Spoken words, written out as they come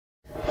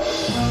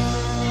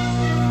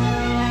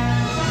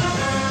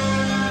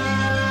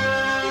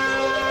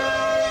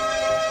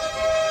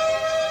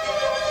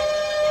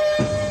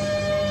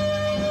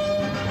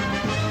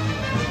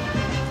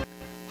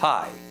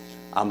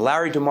I'm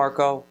Larry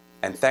DeMarco,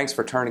 and thanks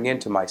for turning in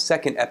to my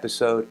second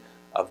episode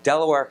of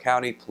Delaware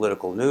County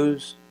Political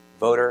News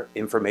Voter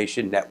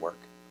Information Network.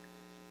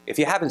 If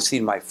you haven't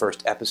seen my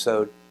first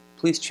episode,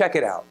 please check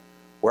it out,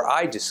 where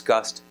I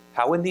discussed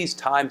how in these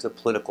times of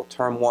political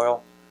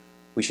turmoil,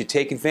 we should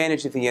take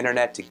advantage of the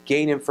internet to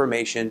gain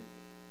information,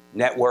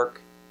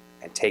 network,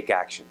 and take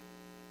action.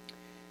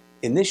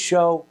 In this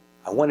show,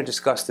 I want to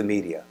discuss the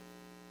media.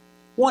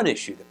 One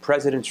issue that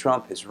President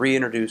Trump has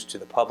reintroduced to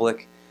the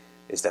public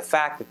is the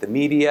fact that the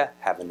media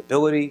have an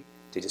ability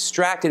to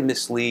distract and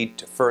mislead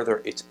to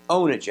further its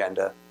own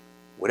agenda,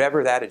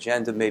 whatever that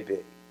agenda may be.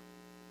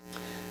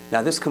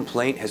 Now, this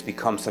complaint has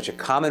become such a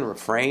common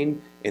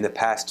refrain in the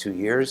past 2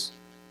 years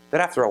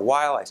that after a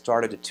while I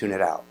started to tune it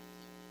out.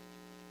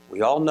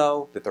 We all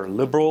know that there are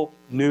liberal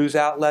news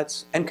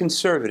outlets and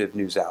conservative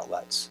news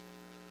outlets.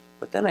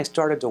 But then I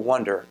started to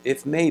wonder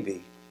if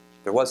maybe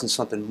there wasn't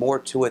something more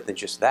to it than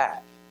just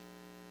that.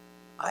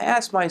 I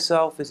asked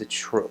myself, is it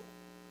true?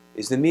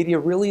 Is the media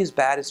really as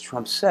bad as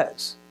Trump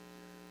says?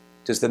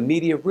 Does the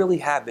media really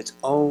have its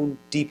own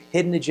deep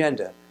hidden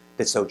agenda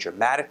that so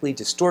dramatically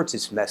distorts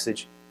its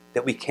message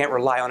that we can't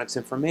rely on its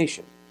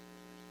information?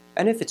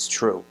 And if it's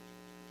true,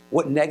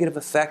 what negative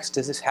effects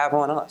does this have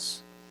on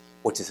us?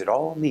 What does it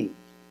all mean?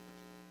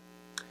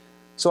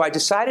 So I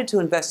decided to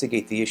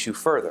investigate the issue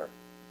further,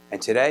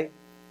 and today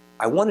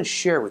I want to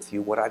share with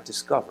you what I've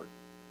discovered.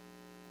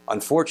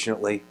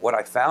 Unfortunately, what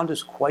I found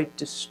is quite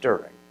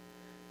disturbing.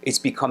 It's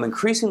become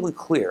increasingly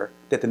clear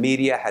that the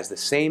media has the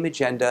same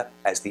agenda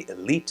as the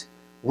elite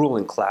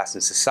ruling class in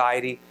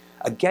society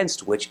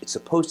against which it's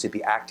supposed to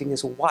be acting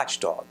as a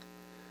watchdog,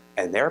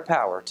 and their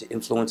power to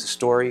influence a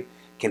story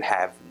can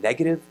have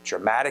negative,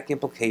 dramatic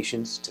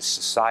implications to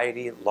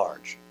society at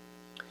large.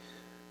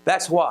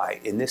 That's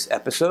why, in this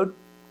episode,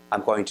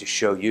 I'm going to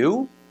show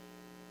you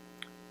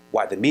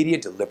why the media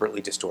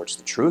deliberately distorts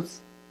the truth,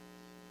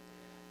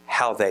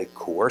 how they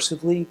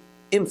coercively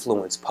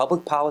influence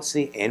public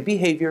policy and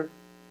behavior,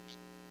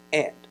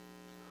 and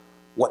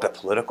what the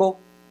political,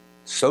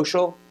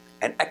 social,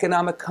 and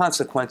economic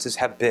consequences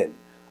have been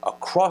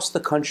across the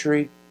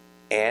country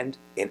and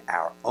in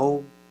our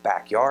own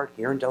backyard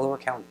here in Delaware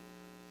County.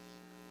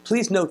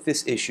 Please note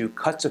this issue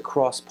cuts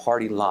across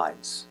party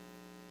lines.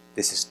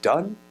 This is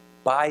done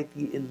by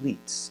the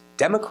elites,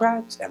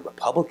 Democrats and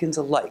Republicans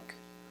alike,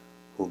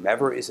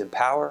 whomever is in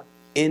power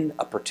in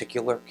a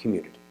particular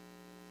community.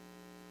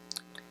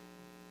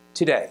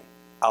 Today,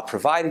 I'll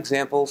provide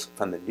examples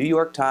from the New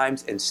York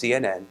Times and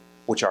CNN,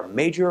 which are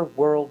major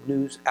world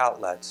news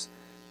outlets,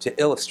 to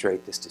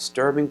illustrate this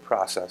disturbing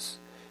process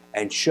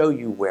and show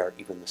you where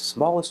even the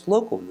smallest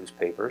local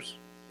newspapers,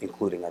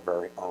 including our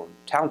very own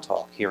Town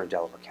Talk here in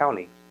Delaware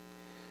County,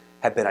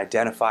 have been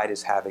identified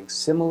as having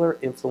similar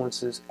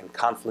influences and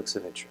conflicts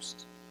of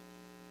interest.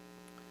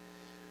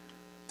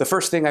 The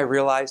first thing I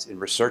realized in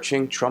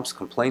researching Trump's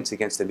complaints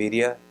against the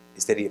media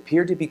is that he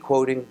appeared to be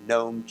quoting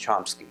Noam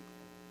Chomsky.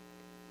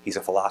 He's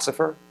a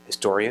philosopher,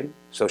 historian,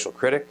 social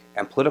critic,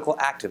 and political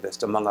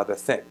activist, among other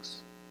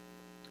things.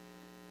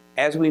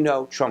 As we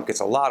know, Trump gets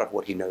a lot of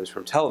what he knows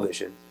from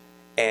television,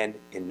 and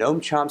in Noam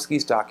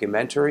Chomsky's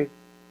documentary,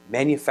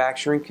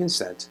 Manufacturing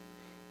Consent,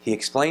 he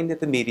explained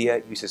that the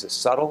media uses a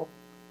subtle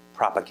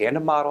propaganda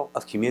model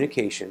of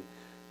communication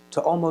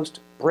to almost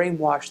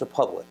brainwash the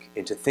public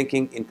into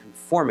thinking in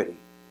conformity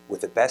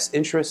with the best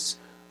interests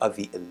of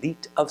the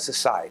elite of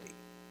society,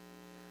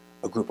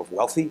 a group of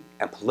wealthy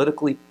and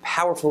politically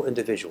powerful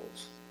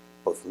individuals,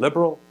 both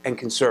liberal and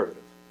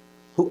conservative,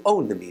 who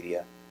own the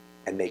media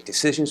and make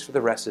decisions for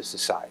the rest of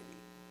society.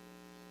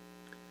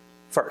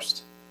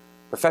 First,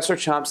 Professor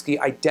Chomsky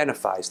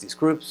identifies these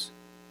groups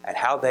and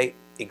how they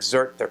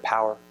exert their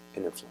power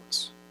and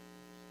influence.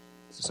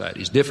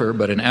 Societies differ,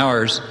 but in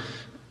ours,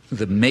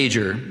 the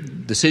major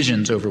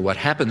decisions over what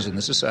happens in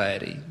the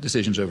society,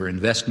 decisions over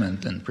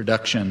investment and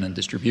production and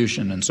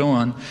distribution and so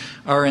on,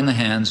 are in the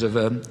hands of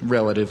a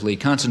relatively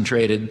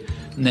concentrated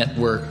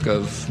network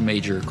of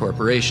major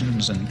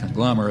corporations and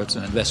conglomerates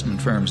and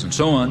investment firms and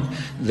so on.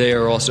 They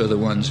are also the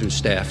ones who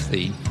staff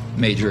the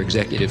major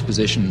executive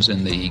positions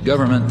in the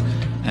government,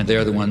 and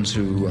they're the ones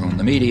who own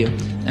the media,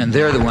 and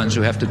they're the ones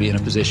who have to be in a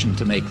position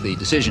to make the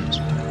decisions.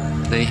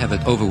 They have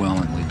an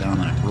overwhelmingly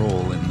dominant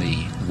role in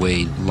the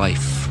way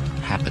life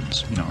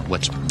happens,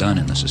 what's done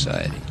in the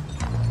society.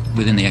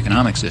 Within the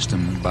economic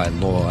system, by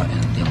law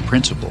and in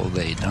principle,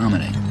 they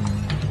dominate.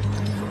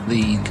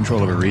 The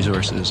control over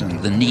resources and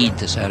the need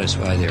to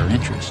satisfy their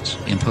interests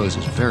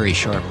imposes very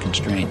sharp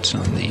constraints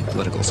on the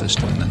political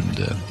system and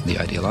the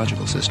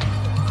ideological system.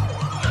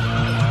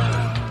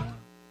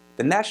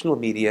 The national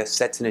media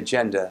sets an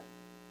agenda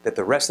that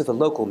the rest of the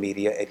local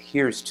media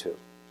adheres to.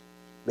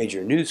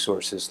 Major news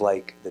sources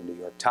like the New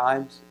York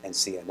Times and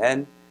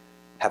CNN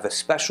have a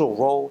special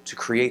role to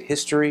create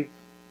history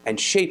and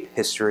shape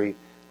history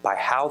by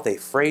how they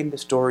frame the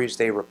stories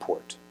they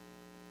report.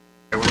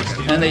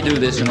 And they do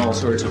this in all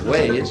sorts of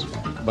ways,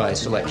 by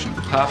selection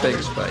of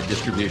topics, by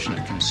distribution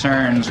of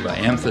concerns, by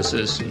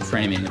emphasis and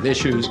framing of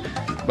issues,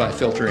 by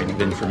filtering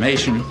of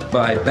information,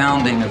 by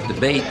bounding of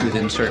debate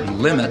within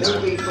certain limits.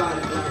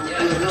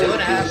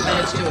 2.5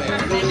 minutes to air.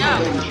 No.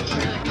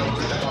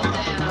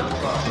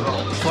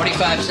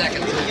 45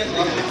 seconds.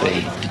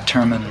 They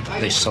determine,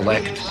 they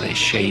select, they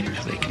shape,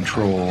 they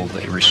control,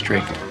 they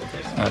restrict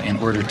in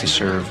order to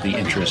serve the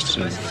interests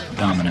of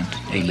dominant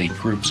elite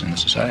groups in the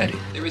society.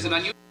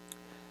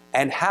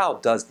 And how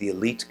does the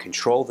elite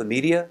control the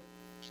media?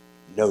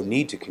 No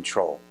need to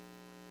control.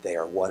 They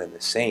are one and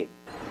the same.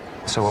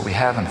 So what we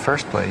have in the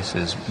first place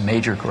is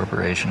major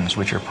corporations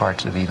which are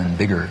parts of even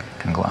bigger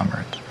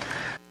conglomerates.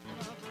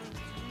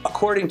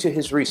 According to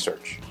his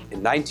research,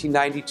 in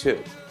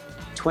 1992,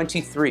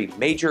 23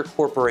 major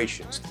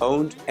corporations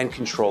owned and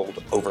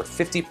controlled over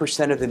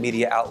 50% of the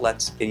media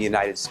outlets in the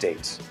United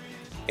States,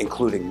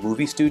 including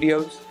movie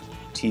studios,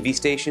 TV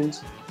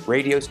stations,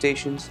 radio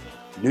stations,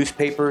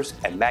 newspapers,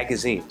 and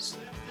magazines.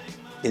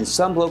 In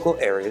some local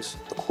areas,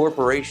 the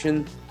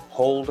corporation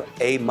hold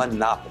a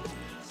monopoly.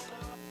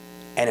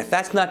 And if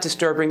that's not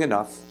disturbing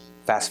enough,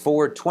 fast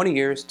forward 20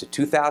 years to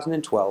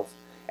 2012,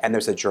 and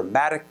there's a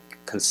dramatic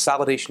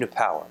consolidation of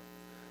power.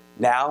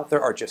 Now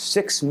there are just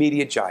 6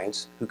 media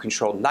giants who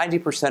control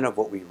 90% of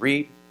what we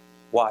read,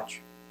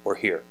 watch, or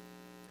hear.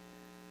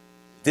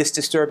 This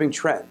disturbing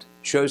trend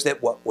shows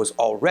that what was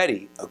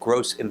already a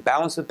gross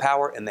imbalance of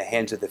power in the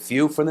hands of the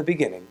few from the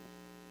beginning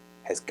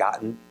has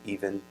gotten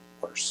even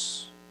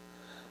worse.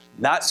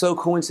 Not so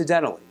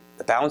coincidentally,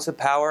 the balance of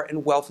power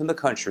and wealth in the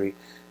country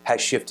has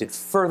shifted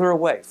further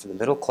away from the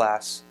middle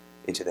class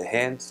into the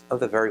hands of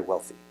the very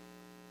wealthy.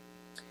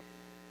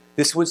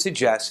 This would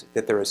suggest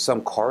that there is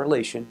some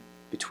correlation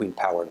between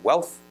power and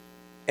wealth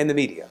and the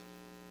media.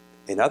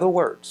 In other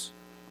words,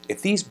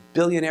 if these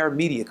billionaire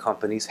media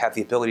companies have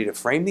the ability to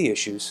frame the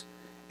issues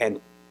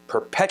and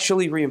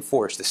perpetually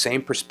reinforce the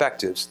same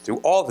perspectives through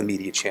all the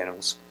media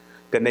channels,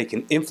 then they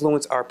can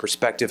influence our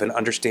perspective and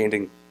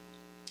understanding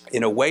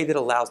in a way that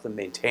allows them to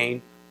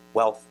maintain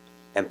wealth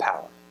and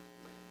power.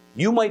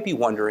 You might be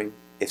wondering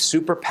if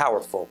super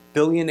powerful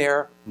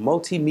billionaire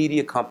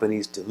multimedia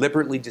companies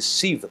deliberately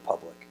deceive the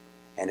public,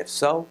 and if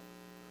so,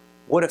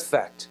 what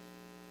effect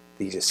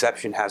the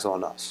deception has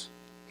on us.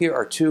 Here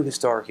are 2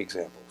 historic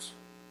examples.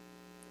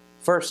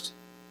 First,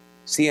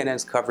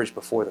 CNN's coverage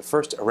before the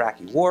first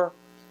Iraqi war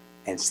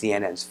and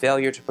CNN's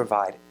failure to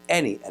provide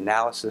any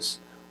analysis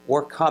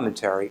or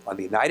commentary on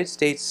the United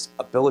States'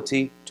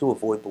 ability to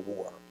avoid the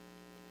war.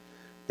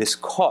 This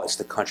caused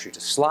the country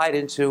to slide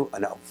into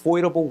an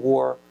avoidable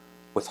war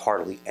with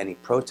hardly any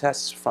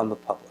protests from the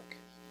public.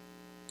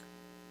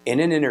 In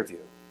an interview,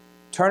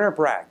 Turner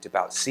bragged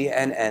about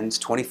CNN's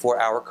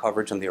 24-hour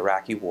coverage on the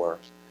Iraqi war,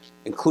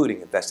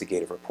 including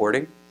investigative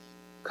reporting,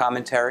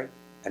 commentary,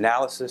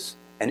 analysis,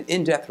 and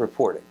in-depth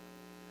reporting.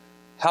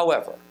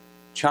 However,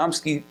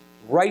 Chomsky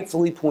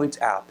rightfully points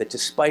out that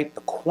despite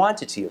the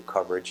quantity of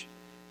coverage,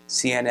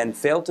 CNN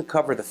failed to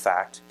cover the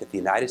fact that the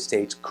United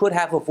States could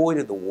have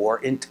avoided the war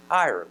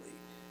entirely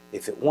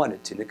if it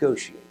wanted to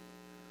negotiate.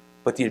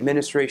 But the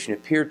administration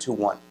appeared to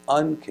want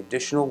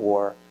unconditional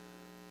war,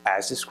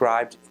 as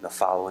described in the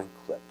following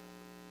clip.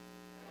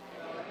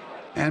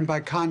 And by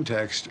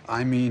context,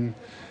 I mean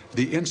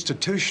the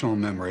institutional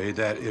memory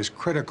that is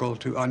critical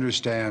to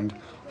understand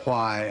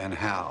why and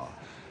how.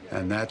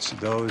 And that's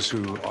those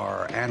who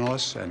are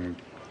analysts and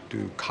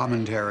do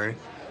commentary,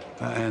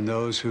 and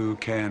those who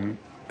can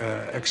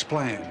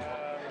explain.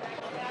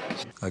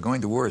 Going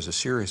to war is a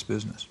serious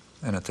business.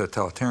 In a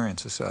totalitarian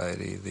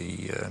society,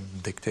 the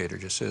dictator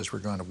just says we're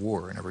going to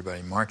war and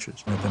everybody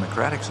marches. In a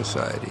democratic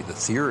society, the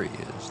theory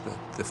is that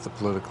if the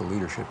political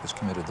leadership is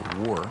committed to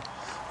war,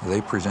 they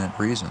present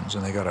reasons,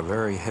 and they got a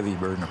very heavy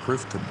burden of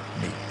proof to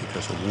meet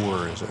because a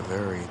war is a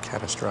very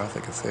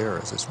catastrophic affair,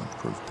 as this one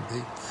proved to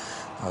be.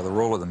 The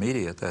role of the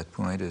media at that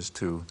point is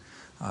to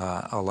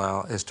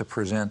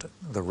present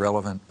the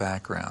relevant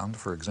background,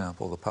 for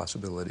example, the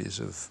possibilities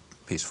of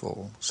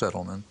peaceful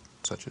settlement,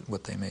 such as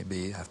what they may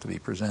be, have to be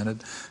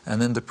presented,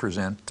 and then to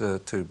present,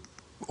 to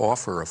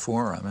offer a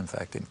forum, in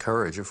fact,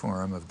 encourage a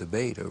forum of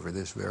debate over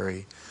this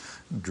very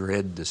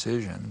dread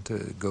decision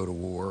to go to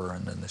war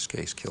and, in this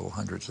case, kill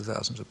hundreds of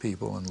thousands of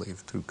people and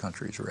leave 2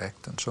 countries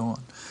wrecked and so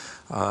on.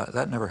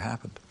 That never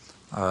happened.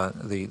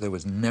 There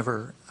was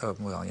never,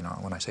 well, you know,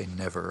 when I say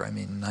never, I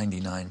mean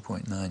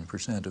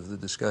 99.9% of the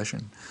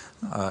discussion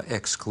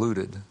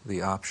excluded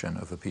the option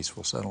of a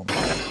peaceful settlement.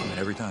 I mean,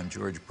 every time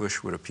George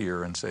Bush would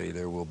appear and say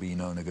there will be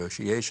no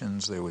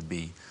negotiations, there would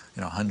be,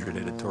 you know, 100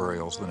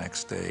 editorials the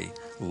next day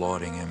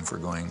lauding him for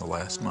going the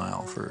last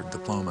mile for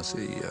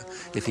diplomacy.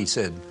 If he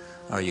said,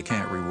 you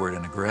can't reward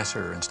an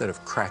aggressor, instead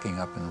of cracking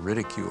up and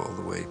ridicule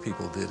the way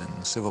people did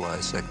in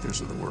civilized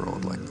sectors of the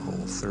world, like the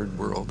whole third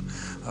world,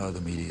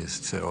 the media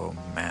said, oh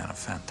man, a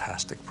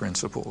fantastic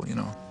principle, you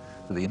know.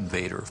 The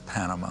invader of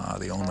Panama,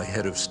 the only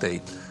head of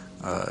state,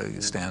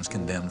 stands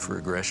condemned for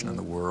aggression in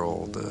the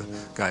world. The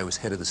guy who was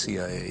head of the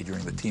CIA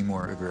during the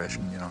Timor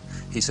aggression, you know,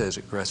 he says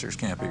aggressors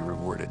can't be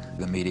rewarded.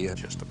 The media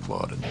just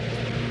applauded.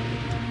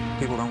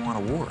 People don't want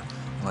a war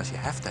unless you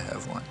have to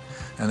have one.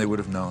 And they would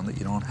have known that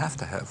you don't have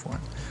to have one.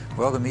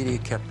 Well, the media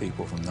kept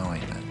people from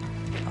knowing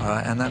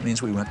that. And that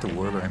means we went to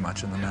war very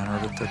much in the manner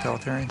of a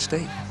totalitarian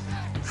state.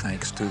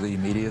 thanks to the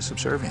media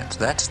subservience.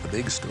 That's the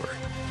big story.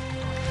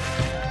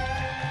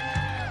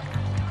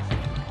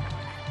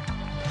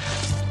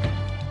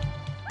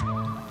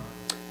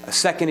 A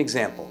second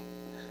example.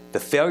 The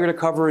failure to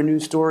cover a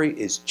news story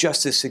is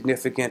just as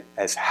significant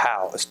as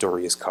how a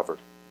story is covered.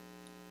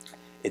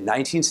 In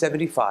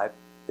 1975,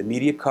 the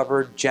media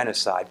covered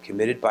genocide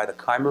committed by the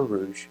Khmer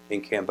Rouge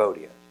in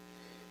Cambodia.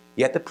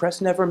 Yet the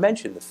press never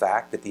mentioned the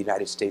fact that the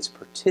United States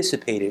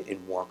participated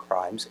in war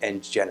crimes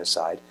and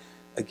genocide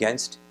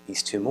against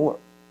East Timor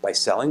by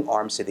selling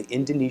arms to the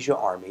Indonesia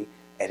Army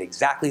at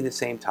exactly the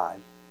same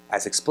time,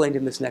 as explained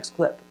in this next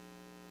clip.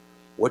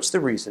 What's the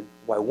reason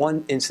why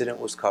one incident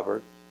was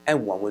covered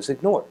and one was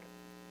ignored?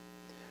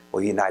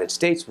 Well, the United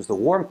States was the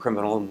war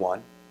criminal in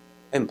one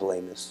and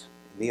blameless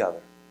in the other.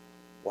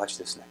 Watch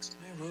this next.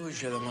 Khmer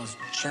Rouge are the most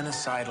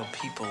genocidal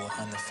people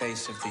on the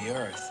face of the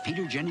earth.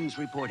 Peter Jennings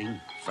reporting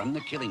from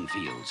the killing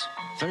fields,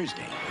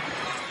 Thursday.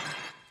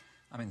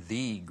 I mean,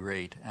 the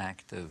great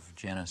act of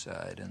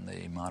genocide in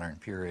the modern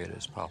period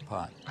is Pol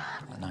Pot,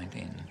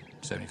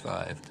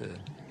 1975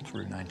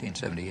 through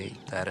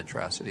 1978. That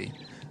atrocity,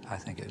 I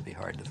think it would be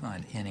hard to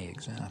find any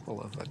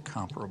example of a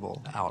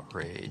comparable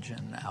outrage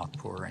and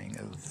outpouring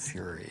of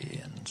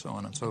fury and so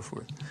on and so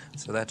forth.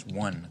 So that's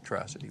one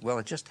atrocity. Well,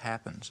 it just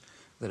happens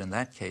that in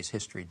that case,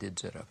 history did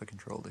set up a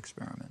controlled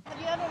experiment. Have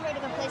you ever heard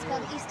of a place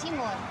called East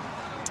Timor?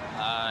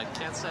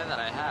 Can't say that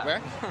I have.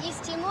 Where?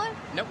 East Timor?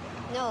 Nope.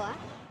 No, huh?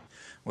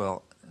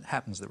 Well, it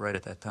happens that right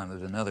at that time there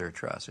was another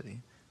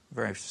atrocity,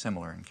 very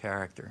similar in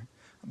character,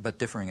 but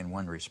differing in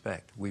one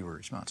respect. We were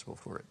responsible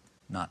for it,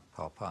 not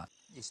Pol Pot.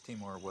 East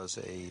Timor was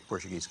a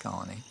Portuguese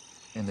colony.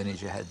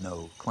 Indonesia had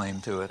no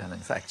claim to it, and in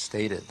fact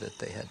stated that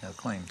they had no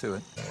claim to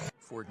it.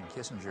 Ford and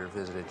Kissinger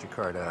visited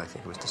Jakarta, I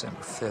think it was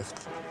December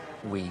 5th.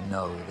 We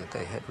know that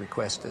they had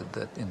requested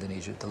that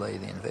Indonesia delay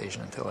the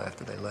invasion until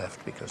after they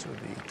left because it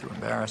would be too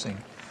embarrassing.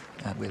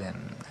 And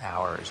within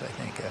hours, I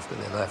think, after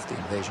they left, the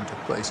invasion took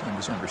place on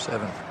December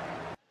 7th.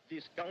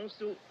 This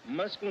council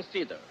must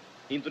consider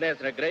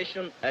Indonesian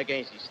aggression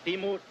against East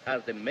Timor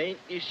as the main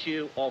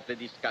issue of the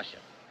discussion.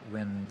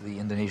 When the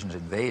Indonesians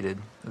invaded,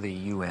 the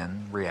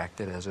UN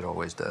reacted as it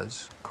always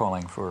does,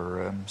 calling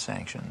for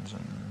sanctions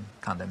and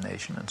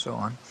condemnation and so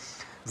on.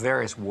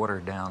 Various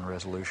watered-down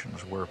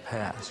resolutions were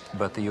passed,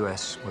 but the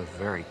U.S. was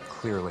very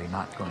clearly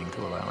not going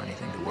to allow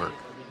anything to work.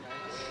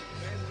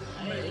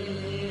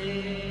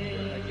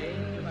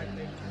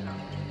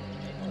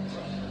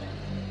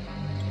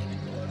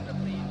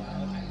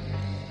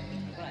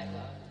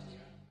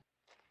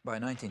 By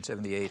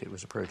 1978, it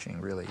was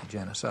approaching really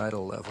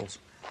genocidal levels.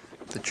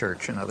 The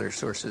church and other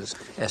sources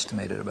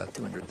estimated about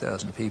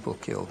 200,000 people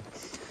killed.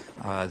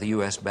 The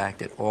U.S.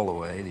 backed it all the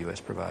way. The U.S.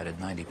 provided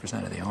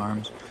 90% of the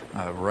arms.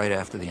 Right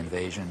after the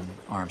invasion,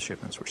 arms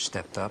shipments were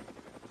stepped up.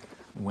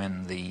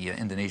 When the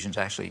Indonesians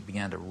actually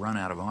began to run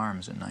out of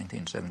arms in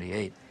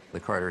 1978, the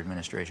Carter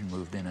administration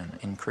moved in and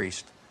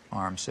increased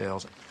arms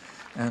sales.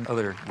 And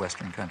other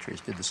Western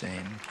countries did the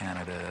same.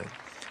 Canada,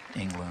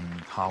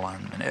 England,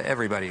 Holland, and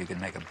everybody who could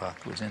make a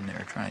buck was in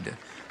there trying to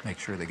make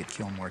sure they could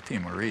kill more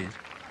Timorese.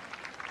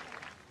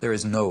 There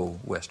is no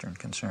Western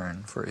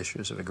concern for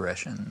issues of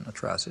aggression,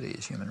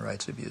 atrocities, human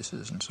rights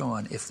abuses, and so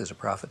on, if there's a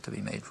profit to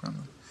be made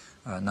from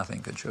them.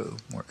 Nothing could show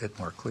it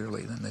more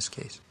clearly than this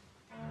case.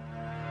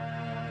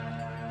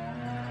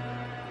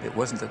 It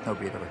wasn't that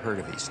nobody had ever heard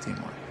of East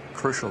Timor.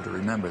 Crucial to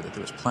remember that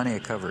there was plenty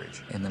of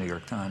coverage in the New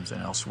York Times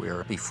and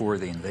elsewhere before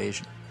the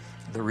invasion.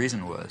 The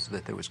reason was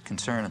that there was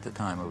concern at the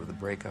time over the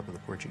breakup of the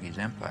Portuguese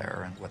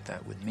Empire and what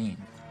that would mean.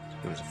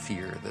 There was a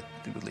fear that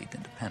it would lead to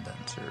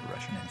independence or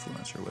Russian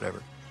influence or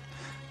whatever.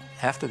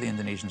 After the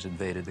Indonesians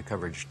invaded, the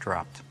coverage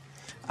dropped.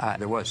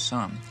 There was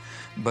some,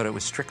 but it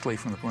was strictly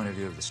from the point of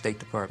view of the State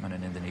Department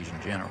and Indonesian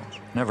generals,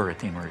 never a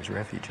Timorese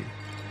refugee.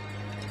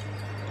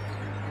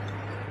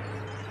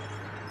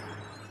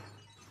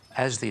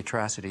 As the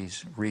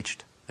atrocities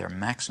reached their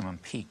maximum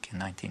peak in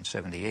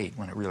 1978,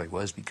 when it really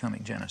was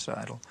becoming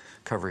genocidal,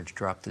 coverage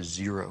dropped to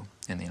zero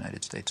in the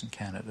United States and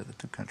Canada, the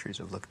two countries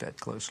I've looked at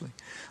closely,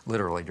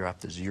 literally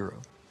dropped to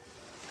zero.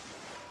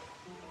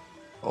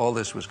 All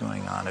this was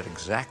going on at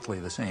exactly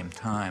the same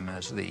time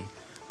as the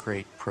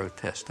great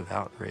protest of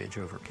outrage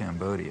over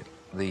Cambodia.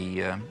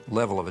 The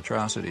level of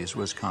atrocities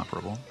was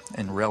comparable.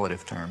 In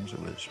relative terms,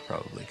 it was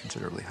probably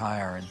considerably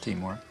higher in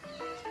Timor.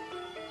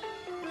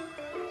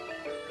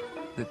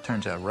 It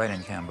turns out right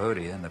in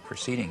Cambodia in the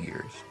preceding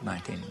years,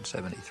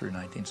 1970 through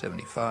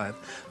 1975,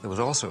 there was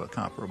also a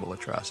comparable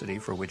atrocity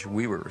for which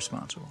we were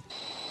responsible.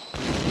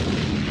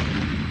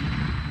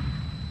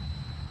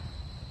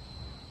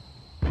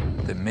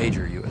 The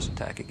major U.S.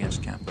 attack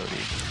against Cambodia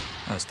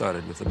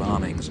started with the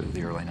bombings of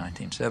the early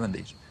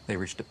 1970s. They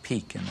reached a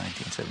peak in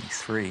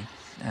 1973,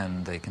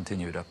 and they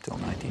continued up till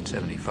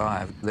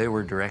 1975. They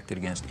were directed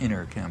against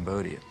inner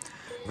Cambodia.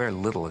 Very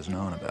little is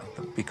known about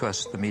them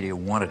because the media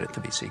wanted it to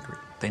be secret.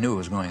 They knew what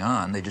was going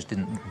on, they just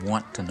didn't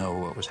want to know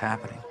what was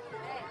happening.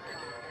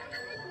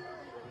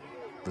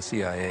 The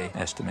CIA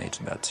estimates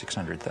about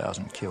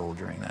 600,000 killed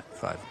during that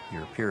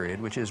 5-year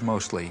period, which is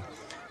mostly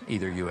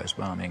either U.S.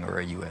 bombing or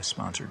a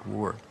U.S.-sponsored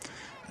war.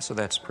 So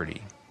that's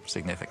pretty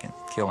significant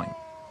killing.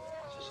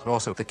 But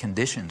also the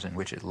conditions in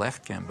which it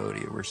left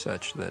Cambodia were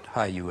such that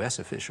high U.S.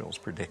 officials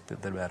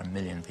predicted that about 1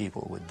 million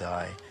people would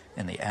die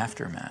in the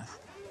aftermath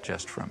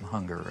just from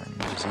hunger and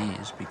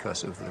disease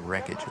because of the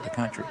wreckage of the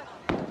country.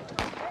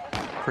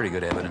 Pretty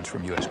good evidence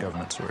from U.S.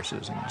 government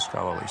sources and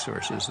scholarly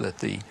sources that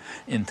the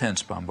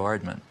intense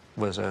bombardment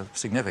was a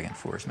significant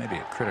force, maybe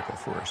a critical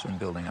force in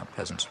building up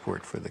peasant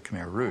support for the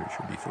Khmer Rouge,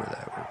 who before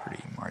that were a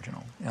pretty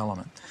marginal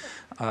element.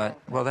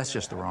 Well, that's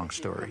just the wrong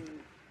story.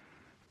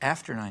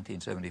 After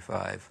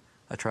 1975,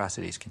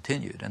 atrocities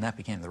continued, and that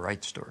became the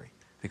right story,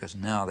 because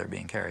now they're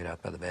being carried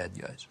out by the bad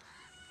guys.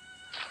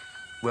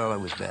 Well, it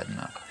was bad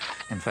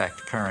enough. In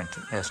fact, current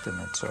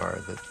estimates are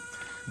that,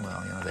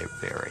 well, you know, they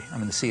vary. I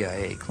mean, the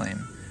CIA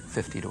claimed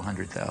 50 to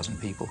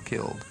 100,000 people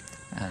killed,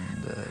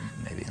 and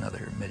maybe another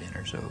 1 million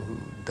or so who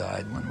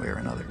died one way or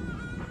another.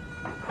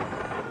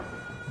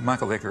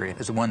 Michael Vickery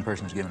is the one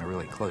person who's given a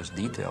really close,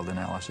 detailed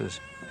analysis.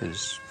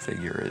 His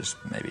figure is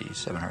maybe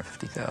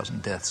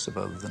 750,000 deaths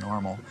above the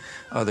normal.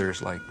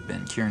 Others, like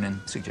Ben Kiernan,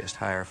 suggest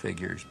higher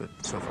figures, but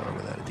so far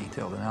without a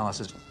detailed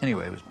analysis.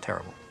 Anyway, it was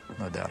terrible,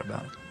 no doubt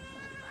about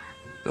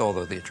it.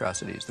 Although the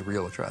atrocities, the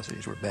real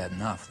atrocities, were bad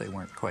enough, they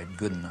weren't quite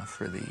good enough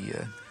for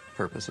the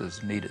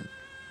purposes needed.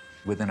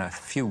 Within a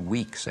few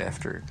weeks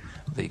after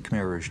the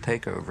Khmer Rouge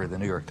takeover, the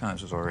New York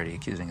Times was already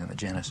accusing them of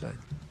genocide.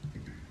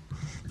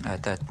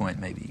 At that point,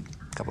 maybe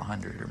a couple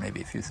hundred or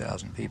maybe a few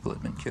thousand people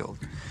had been killed.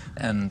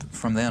 And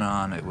from then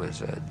on, it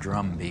was a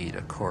drumbeat,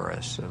 a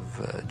chorus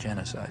of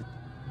genocide.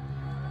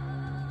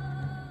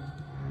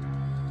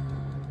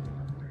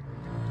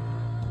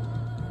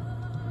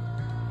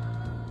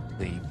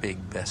 The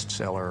big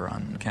bestseller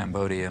on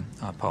Cambodia,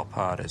 Pol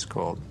Pot, is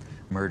called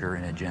Murder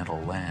in a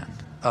Gentle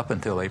Land. Up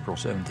until April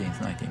 17,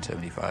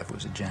 1975, it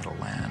was a gentle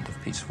land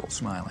of peaceful,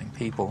 smiling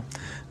people,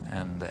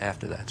 and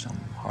after that, some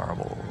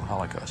horrible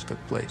Holocaust took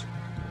place.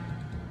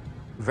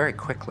 Very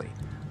quickly,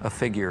 a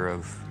figure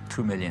of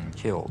 2 million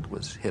killed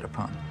was hit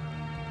upon.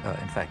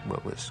 In fact,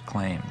 what was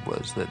claimed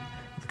was that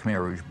the Khmer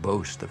Rouge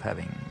boast of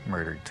having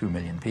murdered 2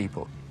 million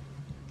people.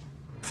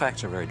 The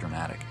facts are very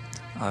dramatic.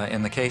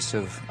 In the case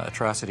of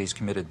atrocities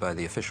committed by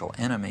the official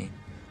enemy,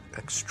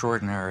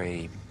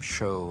 extraordinary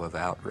show of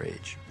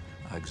outrage,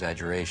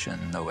 exaggeration,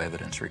 no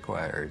evidence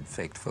required,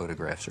 faked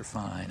photographs are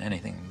fine,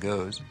 anything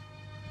goes.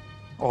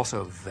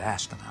 Also,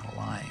 vast amount of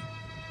lying.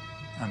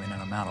 I mean,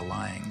 an amount of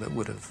lying that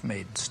would have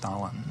made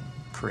Stalin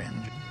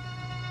cringe.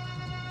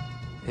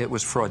 It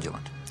was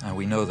fraudulent, and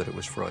we know that it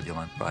was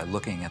fraudulent by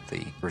looking at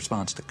the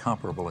response to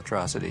comparable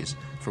atrocities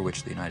for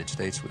which the United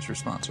States was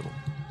responsible.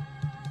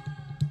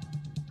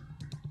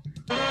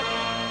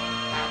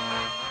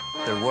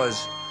 There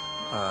was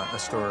a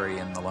story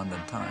in the London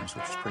Times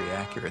which was pretty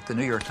accurate. The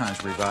New York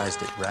Times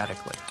revised it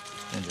radically.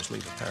 They didn't just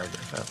leave a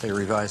paragraph out. They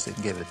revised it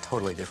and gave it a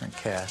totally different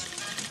cast.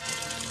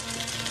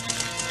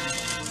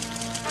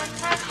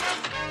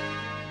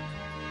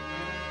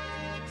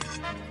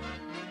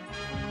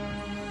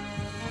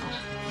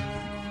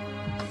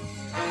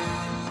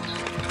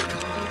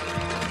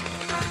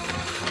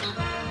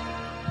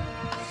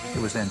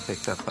 It was then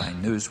picked up by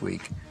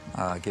Newsweek,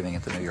 giving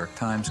it the New York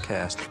Times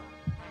cast.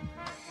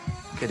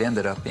 It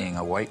ended up being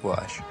a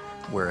whitewash,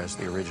 whereas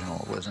the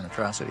original was an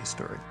atrocity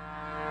story.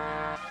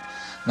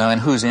 Now, in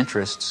whose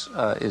interests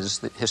is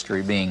the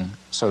history being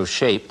so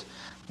shaped?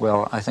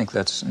 Well, I think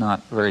that's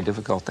not very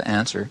difficult to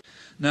answer.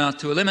 Now,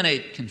 to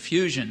eliminate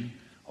confusion,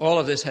 all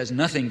of this has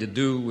nothing to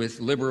do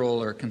with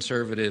liberal or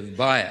conservative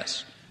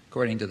bias.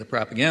 According to the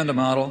propaganda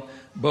model,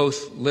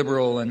 both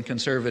liberal and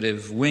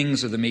conservative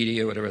wings of the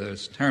media, whatever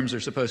those terms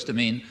are supposed to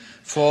mean,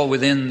 fall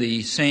within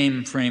the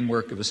same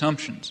framework of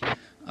assumptions.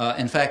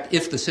 In fact,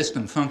 if the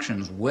system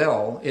functions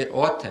well, it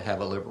ought to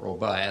have a liberal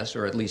bias,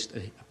 or at least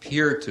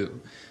appear to,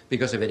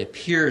 because if it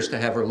appears to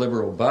have a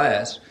liberal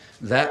bias,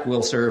 that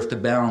will serve to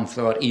bound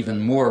thought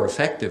even more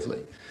effectively.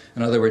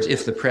 In other words,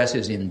 if the press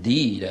is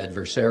indeed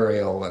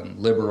adversarial and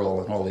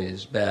liberal and all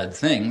these bad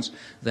things,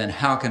 then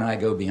how can I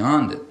go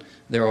beyond it?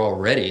 They're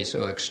already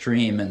so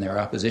extreme in their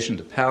opposition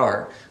to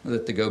power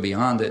that to go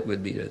beyond it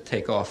would be to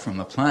take off from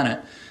the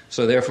planet.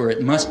 So therefore,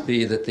 it must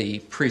be that the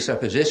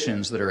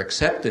presuppositions that are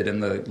accepted in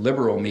the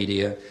liberal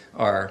media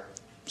are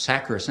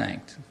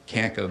sacrosanct,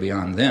 can't go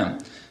beyond them.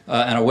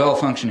 And a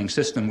well-functioning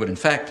system would in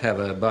fact have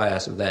a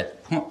bias of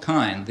that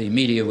kind. The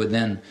media would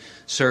then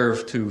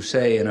serve to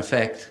say, in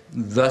effect,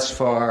 thus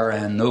far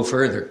and no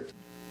further.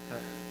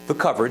 The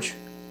coverage,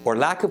 or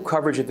lack of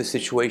coverage of the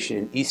situation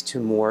in East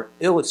Timor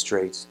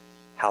illustrates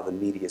how the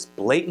media's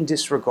blatant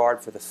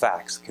disregard for the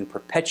facts can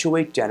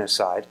perpetuate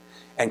genocide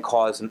and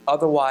cause an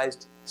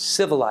otherwise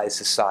civilized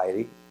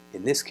society,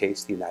 in this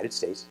case the United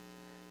States,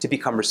 to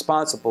become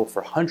responsible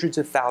for hundreds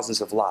of thousands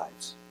of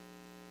lives.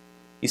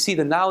 You see,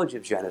 the knowledge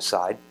of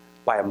genocide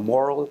by a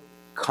moral,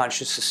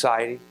 conscious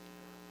society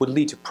would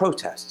lead to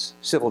protests,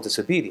 civil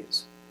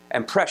disobedience,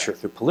 and pressure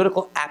through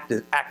political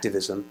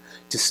activism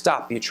to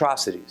stop the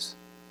atrocities.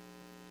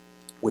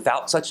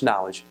 Without such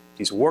knowledge,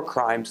 these war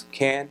crimes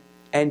can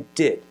and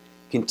did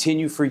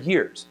continue for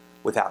years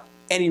without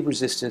any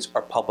resistance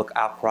or public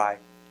outcry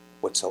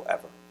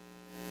whatsoever.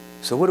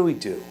 So what do we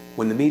do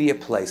when the media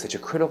plays such a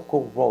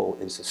critical role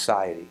in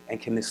society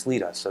and can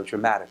mislead us so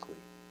dramatically?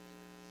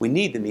 We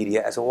need the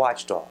media as a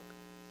watchdog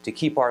to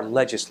keep our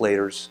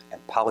legislators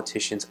and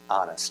politicians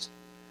honest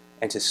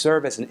and to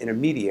serve as an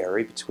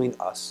intermediary between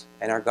us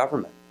and our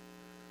government.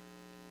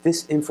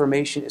 This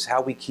information is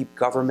how we keep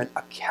government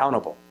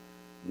accountable,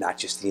 not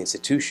just the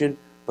institution,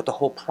 but the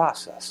whole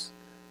process,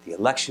 the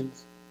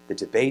elections, the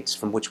debates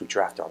from which we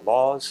draft our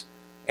laws,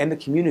 and the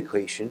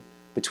communication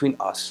between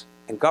us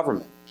and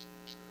government.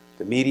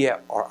 The media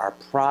are our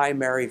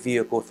primary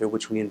vehicle through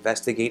which we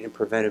investigate and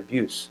prevent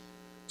abuse,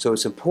 so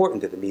it's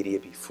important that the media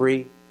be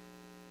free,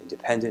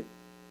 independent,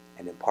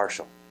 and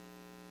impartial.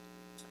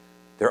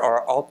 There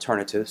are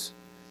alternatives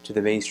to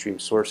the mainstream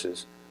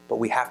sources, but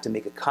we have to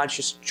make a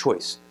conscious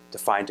choice to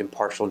find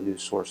impartial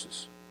news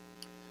sources.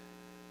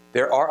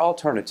 There are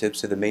alternatives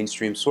to the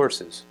mainstream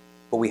sources,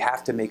 but we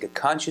have to make a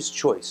conscious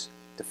choice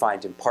to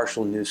find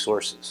impartial news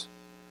sources.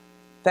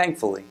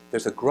 Thankfully,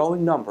 there's a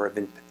growing number of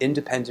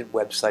independent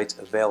websites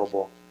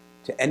available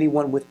to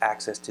anyone with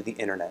access to the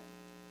internet.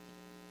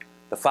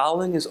 The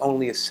following is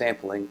only a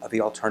sampling of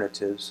the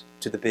alternatives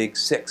to the big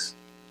six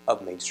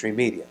of mainstream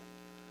media.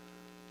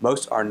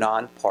 Most are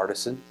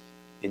nonpartisan,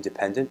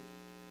 independent,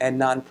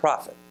 and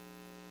nonprofit.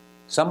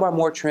 Some are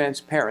more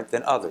transparent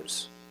than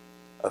others.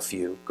 A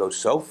few go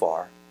so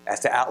far as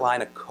to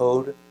outline a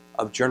code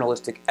of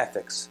journalistic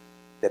ethics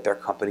that their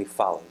company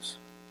follows.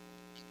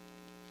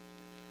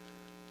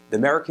 The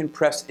American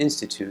Press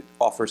Institute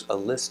offers a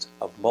list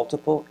of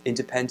multiple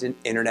independent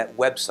internet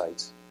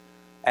websites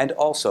and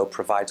also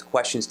provides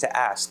questions to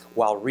ask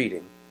while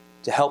reading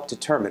to help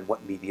determine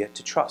what media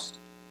to trust.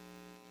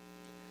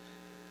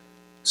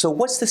 So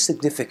what's the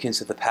significance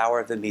of the power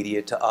of the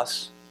media to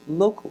us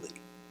locally?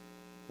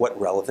 What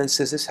relevance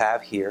does this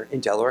have here in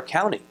Delaware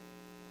County?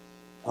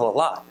 Well, a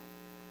lot.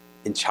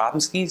 In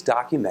Chomsky's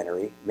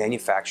documentary,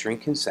 Manufacturing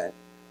Consent,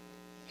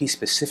 he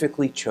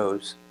specifically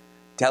chose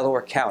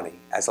Delaware County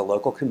as a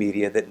local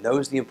media that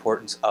knows the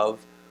importance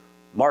of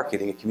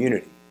marketing a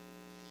community.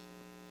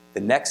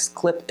 The next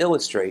clip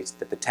illustrates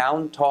that the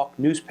Town Talk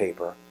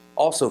newspaper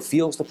also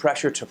feels the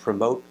pressure to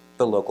promote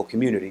the local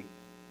community,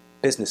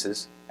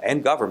 businesses,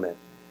 and government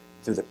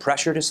through the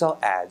pressure to sell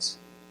ads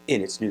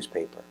in its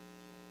newspaper.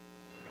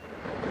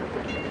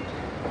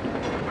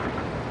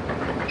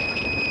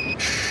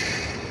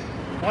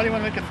 Why do you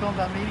want to make a film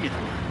about media?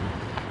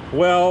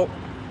 Well,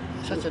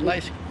 It's such a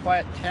nice,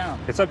 quiet town.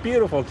 it's a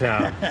beautiful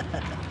town.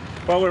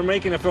 Well, we're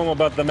making a film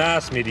about the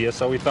mass media,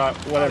 so we thought,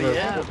 whatever, Oh,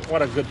 yeah.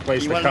 what a good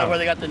place You to want to know come. where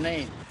they got the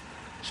name?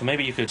 So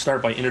maybe you could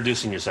start by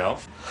introducing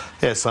yourself.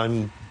 Yes,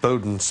 I'm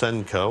Bowden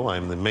Senko.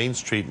 I'm the Main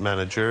Street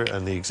manager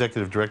and the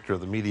executive director of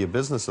the Media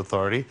Business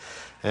Authority,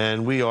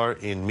 and we are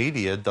in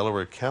Media,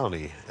 Delaware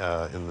County,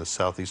 in the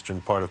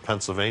southeastern part of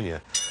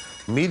Pennsylvania.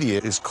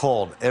 Media is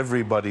called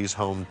everybody's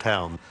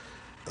hometown.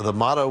 The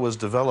motto was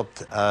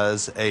developed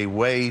as a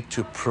way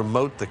to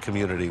promote the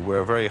community. We're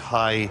a very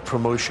high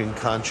promotion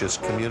conscious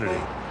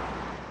community.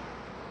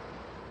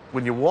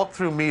 When you walk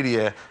through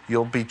media,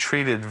 you'll be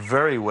treated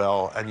very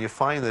well, and you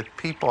find that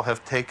people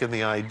have taken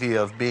the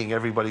idea of being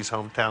everybody's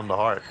hometown to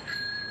heart.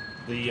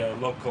 The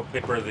local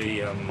paper,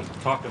 the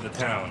Talk of the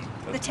Town.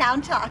 The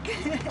Town Talk.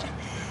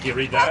 Do you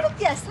read that?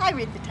 Yes, I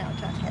read the Town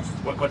Talk, yes.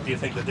 What do you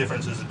think the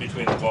difference is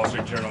between the Wall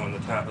Street Journal and the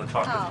Talk of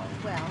Oh,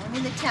 well, I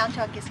mean, the Town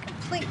Talk is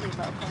completely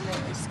local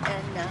news,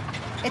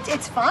 and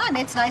it's fun,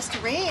 it's nice to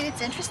read,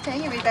 it's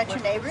interesting. You read about your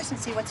neighbors and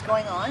see what's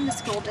going on in the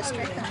school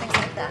district and things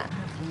like that.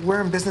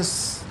 We're in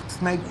business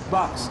to make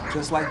bucks,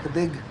 just like the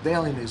big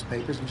daily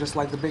newspapers and just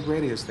like the big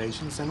radio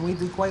stations, and we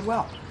do quite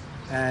well.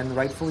 And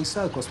rightfully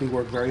so, because we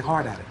work very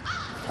hard at it.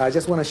 I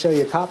just want to show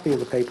you a copy of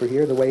the paper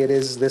here, the way it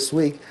is this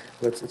week.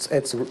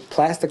 It's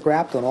plastic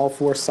wrapped on all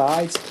four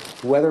sides,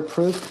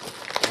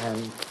 weatherproof,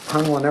 and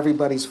hung on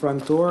everybody's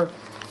front door.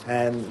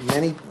 And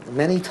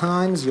many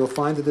times you'll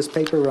find that this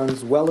paper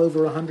runs well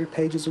over 100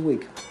 pages a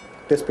week.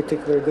 This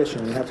particular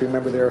edition, you have to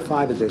remember there are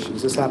 5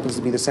 editions. This happens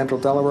to be the Central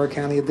Delaware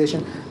County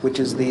edition, which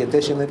is the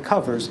edition that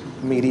covers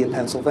Media,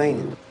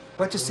 Pennsylvania.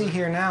 What you see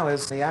here now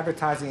is the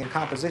advertising and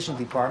composition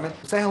department.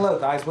 Say hello,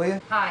 guys, will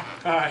you? Hi.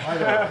 Hi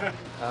there.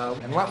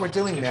 And what we're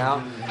doing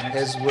now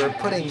is we're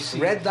putting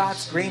red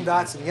dots, green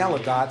dots, and yellow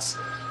dots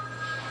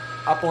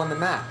up on the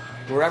map,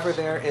 wherever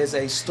there is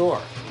a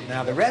store.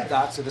 Now, the red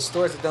dots are the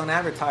stores that don't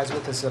advertise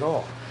with us at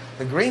all.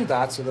 The green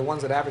dots are the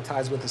ones that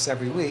advertise with us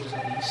every week,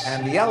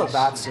 and the yellow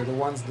dots are the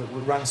ones that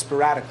run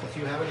sporadically.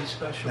 Do you have any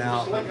special?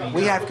 Now,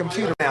 we have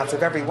computer printouts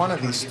of every one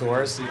of these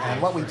stores,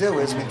 and what we do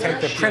is we take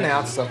the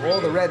printouts of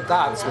all the red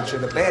dots, which are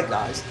the bad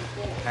guys,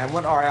 and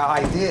what our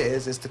idea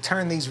is to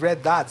turn these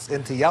red dots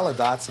into yellow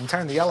dots, and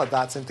turn the yellow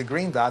dots into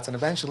green dots, and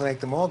eventually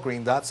make them all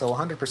green dots, so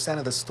 100%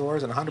 of the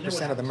stores and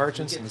 100% of the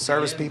merchants and the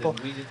service people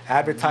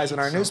advertise in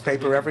our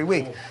newspaper every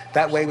week.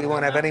 That way we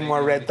won't have any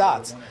more red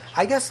dots.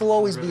 I guess there'll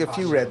always be a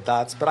few red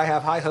dots, but I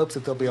have high hopes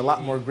that there'll be a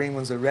lot more green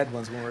ones or red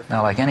ones when we're...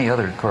 Now, like any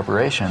other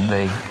corporation,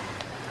 they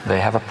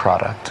have a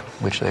product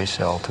which they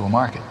sell to a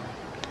market.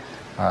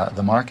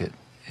 The market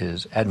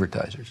is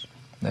advertisers,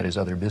 that is,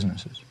 other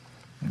businesses.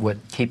 What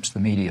keeps the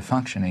media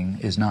functioning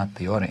is not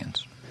the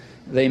audience.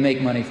 They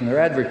make money from their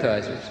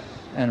advertisers.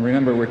 And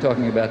remember, we're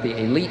talking about the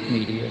elite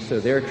media, so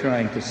they're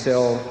trying to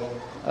sell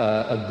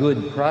a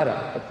good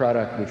product, a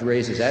product which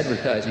raises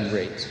advertising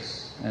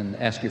rates. And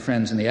ask your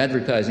friends in the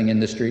advertising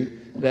industry,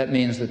 that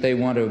means that they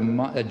want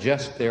to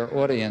adjust their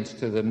audience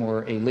to the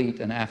more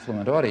elite and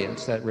affluent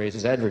audience. That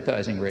raises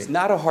advertising rates. It's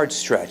not a hard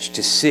stretch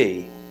to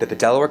see that the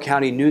Delaware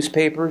County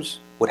newspapers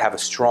would have a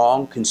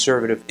strong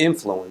conservative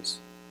influence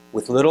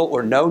with little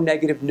or no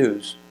negative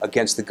news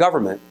against the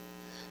government,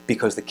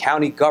 because the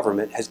county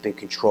government has been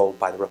controlled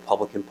by the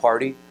Republican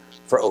Party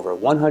for over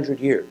 100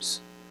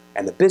 years,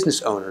 and the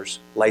business owners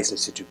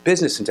licensed to do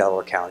business in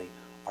Delaware County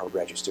are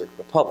registered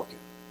Republican.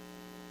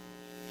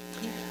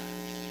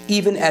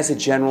 Even as a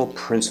general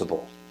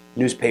principle,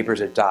 newspapers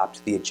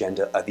adopt the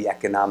agenda of the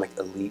economic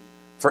elite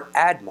for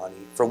ad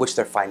money for which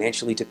they're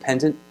financially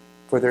dependent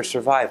for their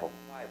survival.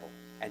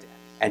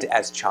 And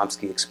as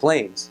Chomsky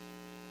explains,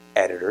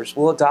 editors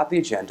will adopt the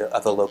agenda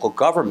of the local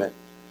government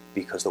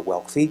because the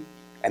wealthy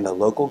and the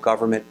local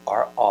government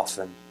are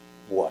often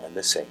one and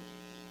the same.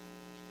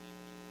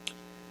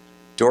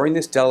 During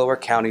this Delaware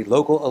County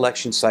local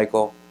election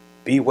cycle,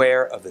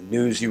 beware of the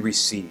news you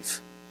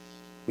receive.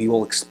 We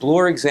will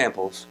explore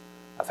examples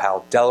of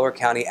how Delaware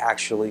County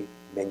actually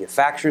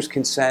manufactures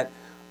consent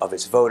of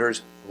its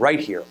voters right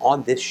here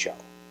on this show.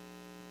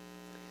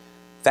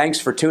 Thanks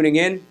for tuning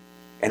in,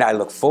 and I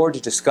look forward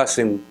to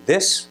discussing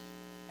this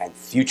and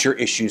future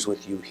issues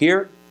with you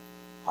here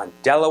on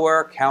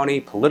Delaware County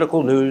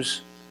Political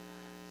News,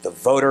 the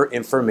Voter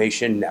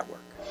Information Network.